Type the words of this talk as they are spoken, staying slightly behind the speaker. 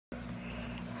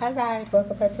Hi guys,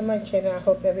 welcome back to my channel. I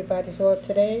hope everybody's well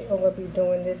today. I'm going to be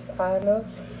doing this eye look.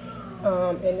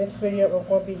 In this video, I'm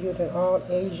going to be using all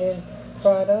Asian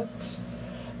products.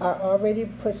 I already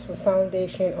put some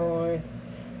foundation on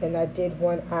and I did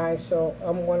one eye, so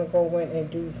I'm going to go in and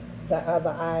do the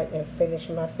other eye and finish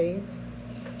my face.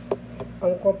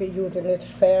 I'm going to be using this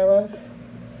Phoera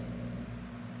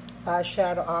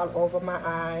eyeshadow all over my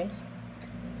eye.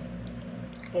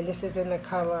 And this is in the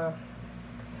color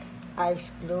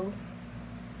Ice Blue.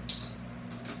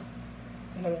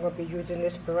 And I'm going to be using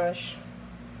this brush.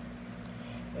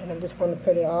 And I'm just going to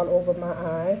put it all over my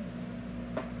eye.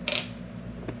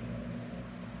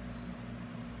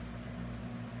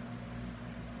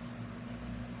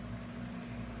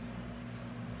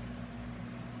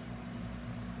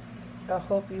 I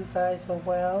hope you guys are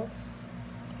well.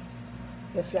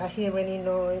 If y'all hear any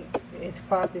noise, it's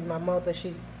probably my mother.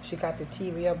 She got the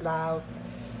TV up loud.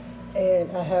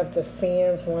 And I have the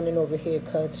fans running over here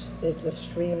because it's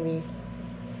extremely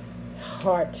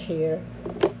hot here.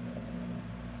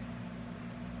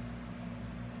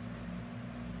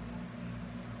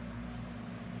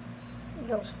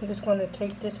 So I'm just going to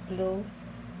take this blue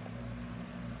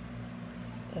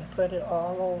and put it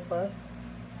all over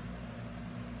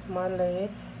my lid.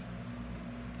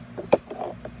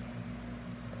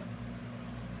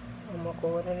 I'm going to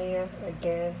go in there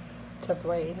again to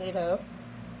brighten it up.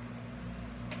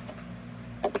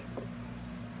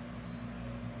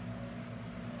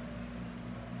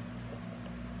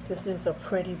 This is a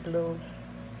pretty blue.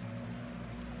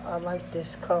 I like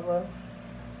this color.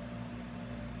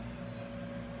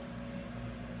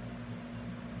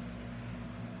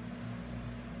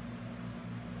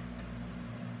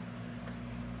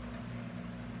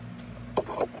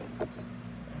 Okay.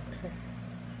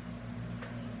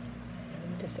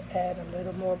 And just add a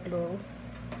little more blue.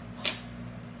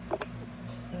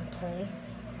 Okay.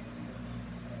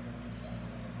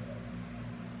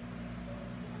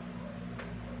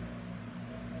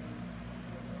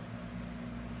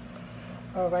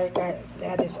 Alright guys,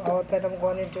 that is all that I'm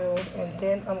going to do. And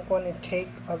then I'm going to take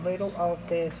a little of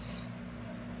this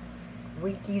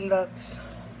Winky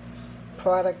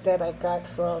product that I got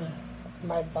from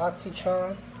my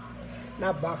BoxyCharm.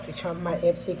 Not BoxyCharm, my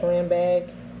Ipsy Glam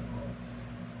bag.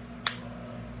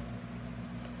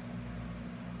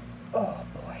 Oh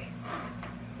boy,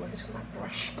 where's my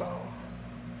brush go?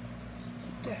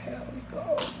 Where the hell it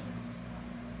go?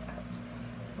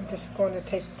 I'm just going to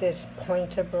take this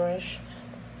pointer brush.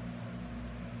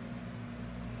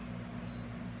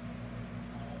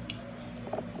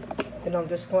 And I'm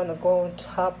just going to go on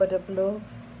top of the blue,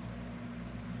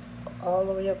 all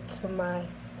the way up to my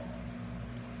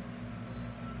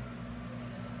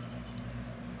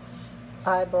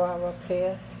eyebrow up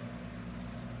here.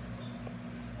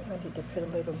 I need to put a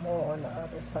little more on the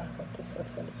other side because this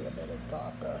one's going to be a little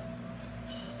darker.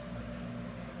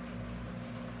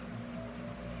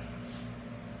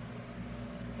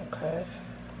 Okay.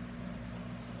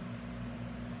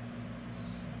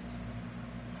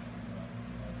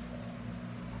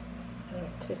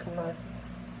 Take my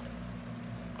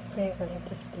finger and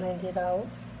just blend it out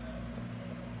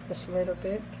just a little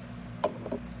bit.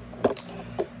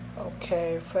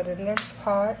 Okay, for the next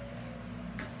part,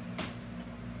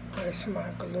 here's my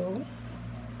glue.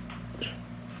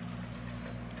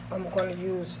 I'm going to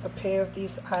use a pair of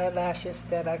these eyelashes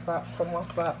that I got from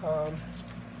off of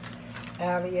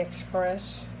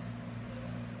AliExpress.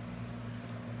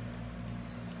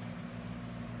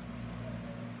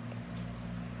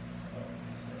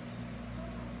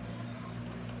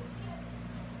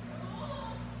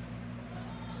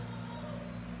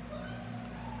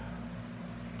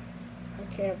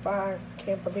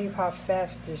 Can't believe how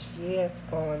fast this year is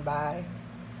going by.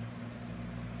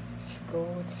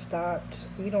 School starts.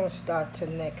 We don't start till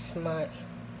next month.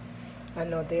 I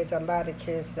know there's a lot of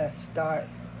kids that started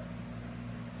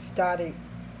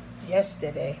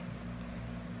yesterday.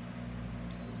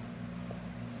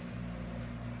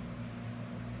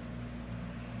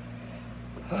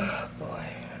 Oh boy,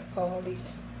 all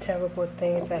these terrible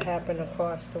things that happen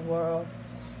across the world.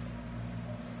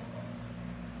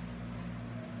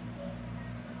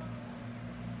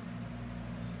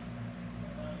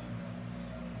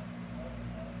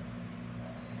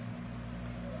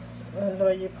 I know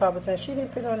you probably saying she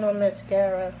didn't put on no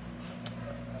mascara.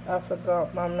 I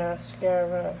forgot my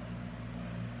mascara.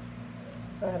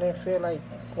 I didn't feel like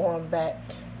going back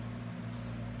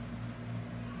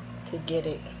to get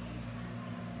it.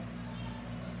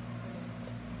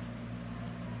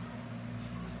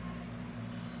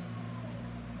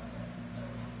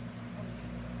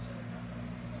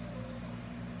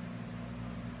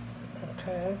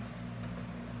 Okay.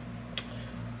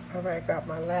 Alright, got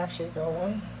my lashes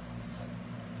on.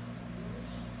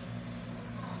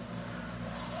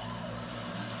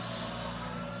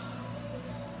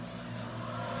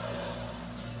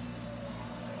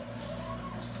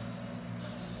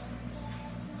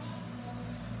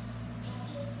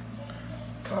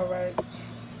 Alright,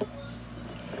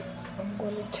 I'm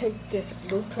going to take this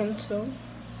blue pencil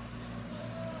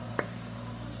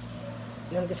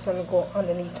and I'm just going to go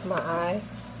underneath my eye.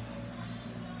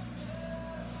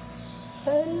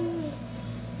 Hey.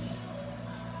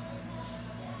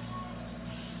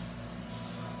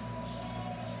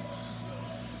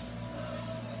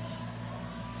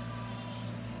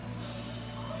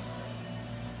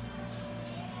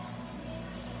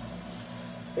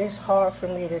 It's hard for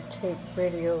me to take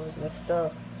videos and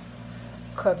stuff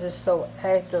because it's so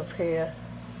active here.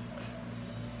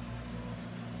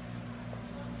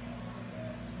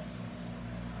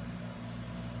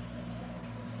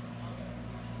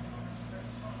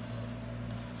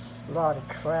 A lot of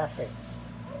traffic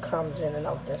comes in and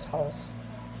out this house.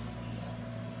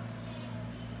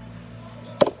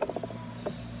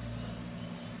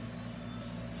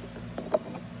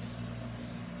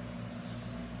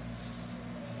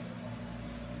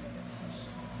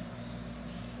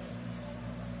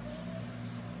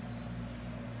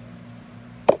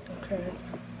 Okay.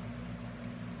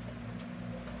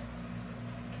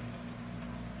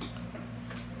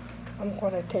 I'm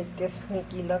going to take this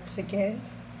Winky Lux again.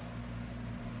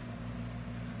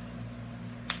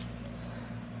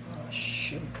 Oh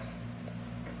shoot.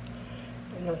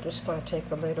 And I'm just going to take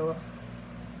a little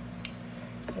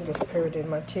and just put it in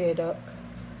my tear duct.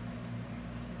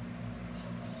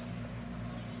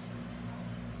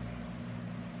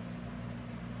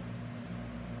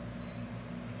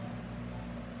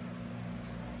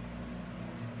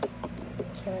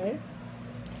 Okay,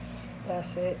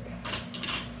 that's it.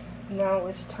 Now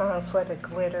it's time for the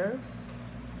glitter.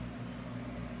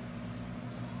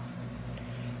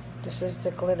 This is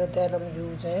the glitter that I'm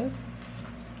using.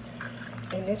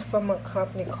 And it's from a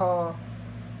company called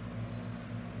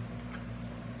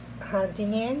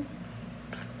Handaiyan.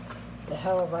 The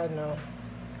hell if I know.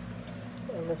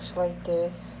 It looks like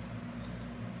this.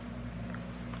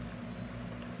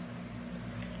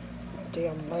 My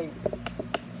damn light.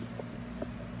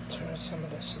 Turn some of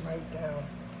this light down.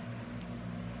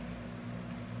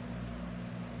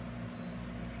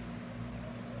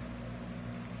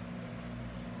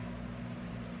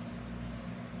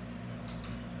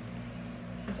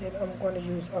 And then I'm going to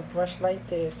use a brush like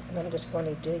this and I'm just going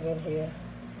to dig in here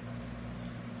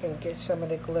and get some of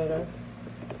the glitter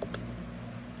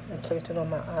and place it on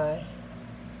my eye.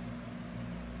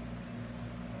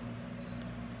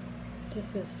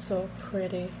 This is so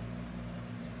pretty.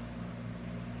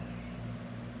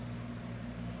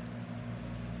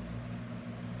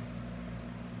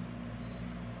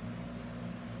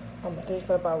 I'm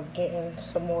thinking about getting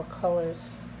some more colors.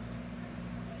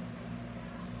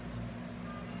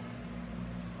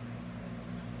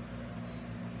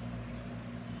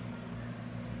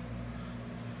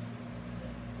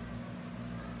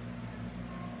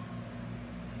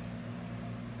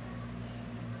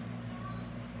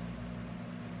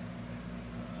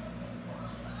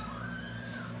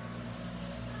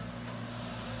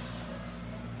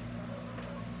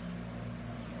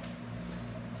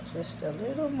 Just a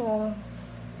little more.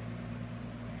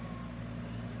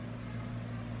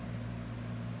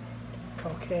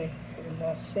 Okay, and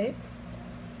that's it.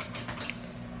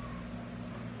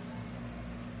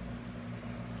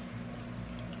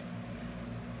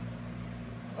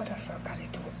 What else I gotta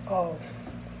do? Oh.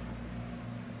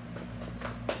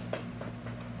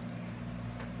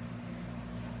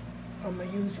 I'm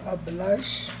gonna use a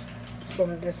blush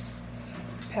from this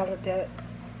palette that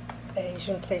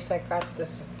Asian place I got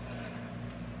this.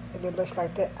 It looks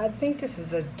like that. I think this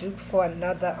is a dupe for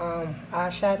another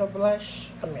eyeshadow blush.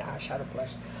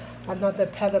 Another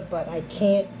palette, but I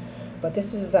can't. But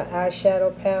this is an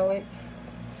eyeshadow palette,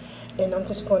 and I'm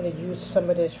just going to use some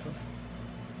of this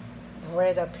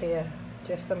red up here,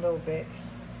 just a little bit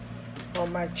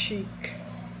on my cheek.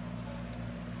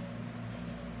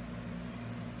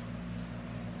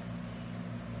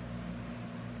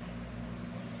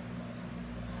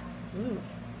 Ooh.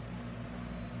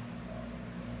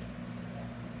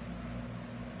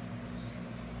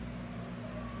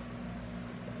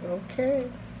 Okay.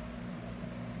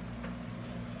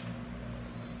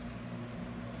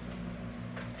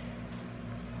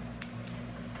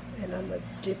 And I'm going to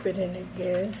dip it in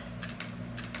again.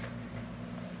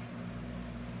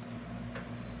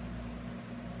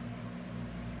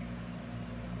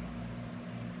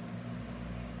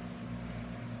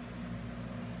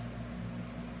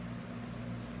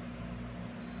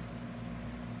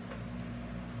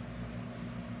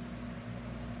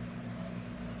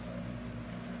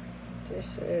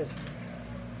 This is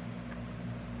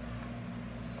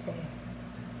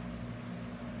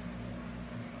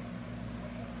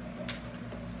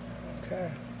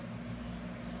okay.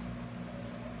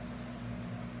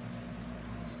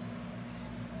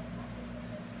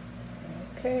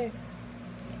 Okay.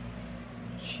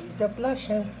 She's a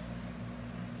blushing.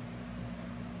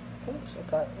 Oops, I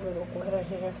got a little glitter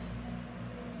here.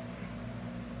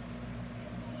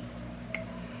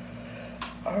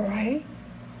 Alright,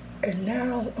 and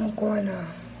now I'm going to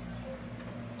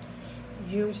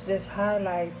use this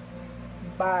highlight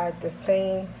by the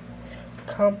same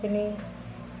company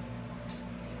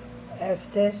as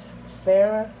this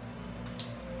Phoera.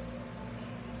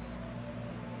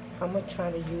 I'm going to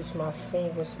try to use my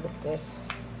fingers with this.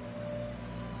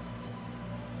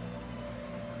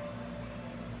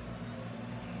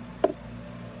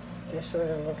 This is what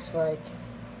it looks like.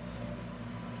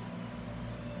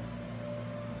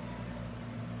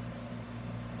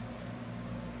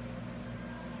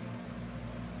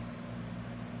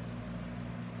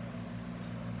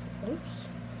 Oops,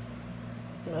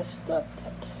 messed up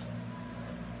that.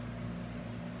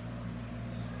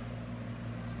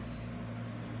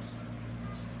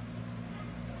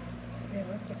 Yeah,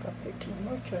 I think I put too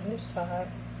much on this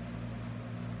side.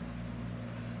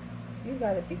 You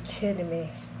gotta be kidding me.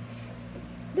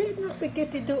 Didn't I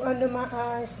forget to do under my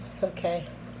eyes? That's okay.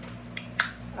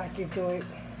 I can do it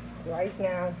right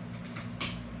now.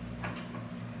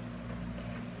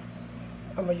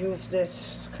 I'm gonna use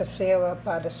this concealer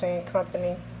by the same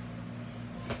company.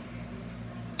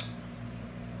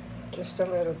 Just a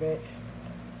little bit.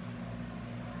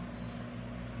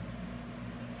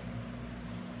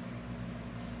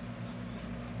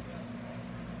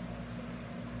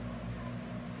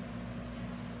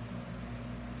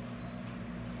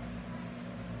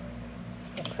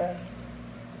 Okay.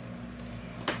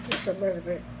 Just a little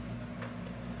bit.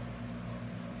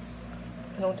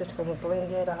 And I'm just gonna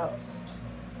blend it out.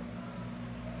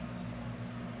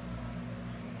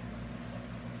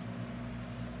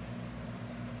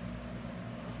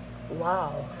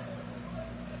 Wow,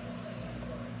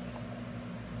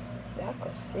 that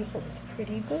concealer is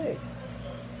pretty good.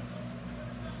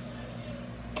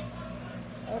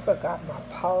 I forgot my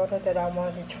powder that I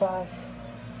wanted to try.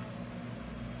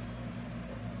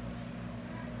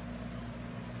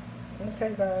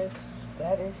 Okay guys,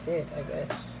 that is it, I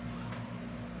guess.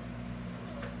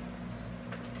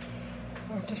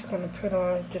 I'm just going to put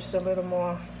on just a little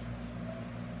more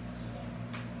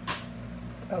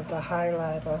of the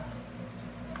highlighter.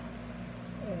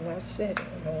 And that's it.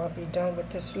 And I'm going to be done with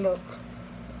this look.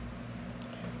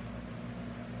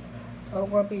 I'm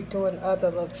going to be doing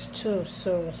other looks too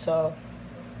soon, so.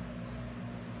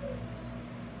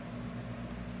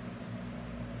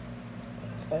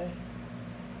 Okay.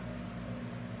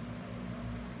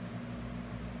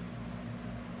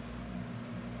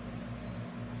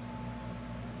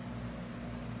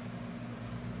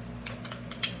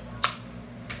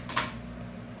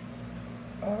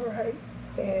 Alright,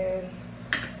 and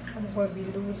I'm going to be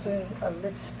using a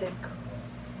lipstick.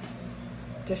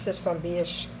 This is from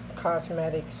BH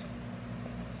Cosmetics.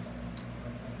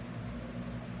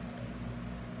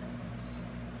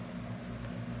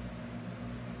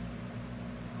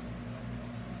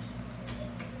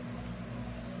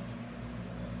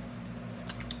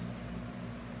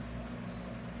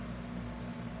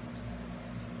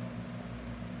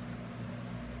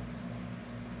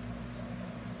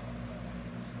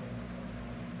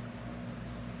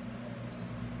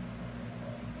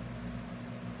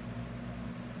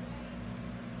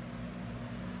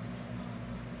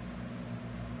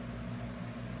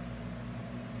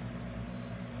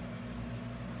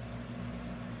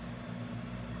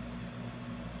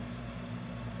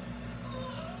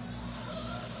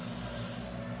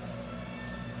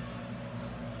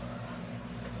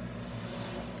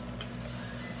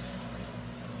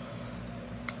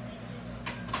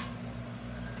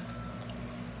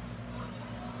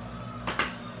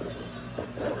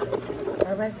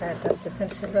 Alright guys, that's the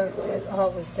finished look. As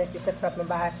always, thank you for stopping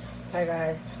by. Bye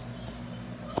guys.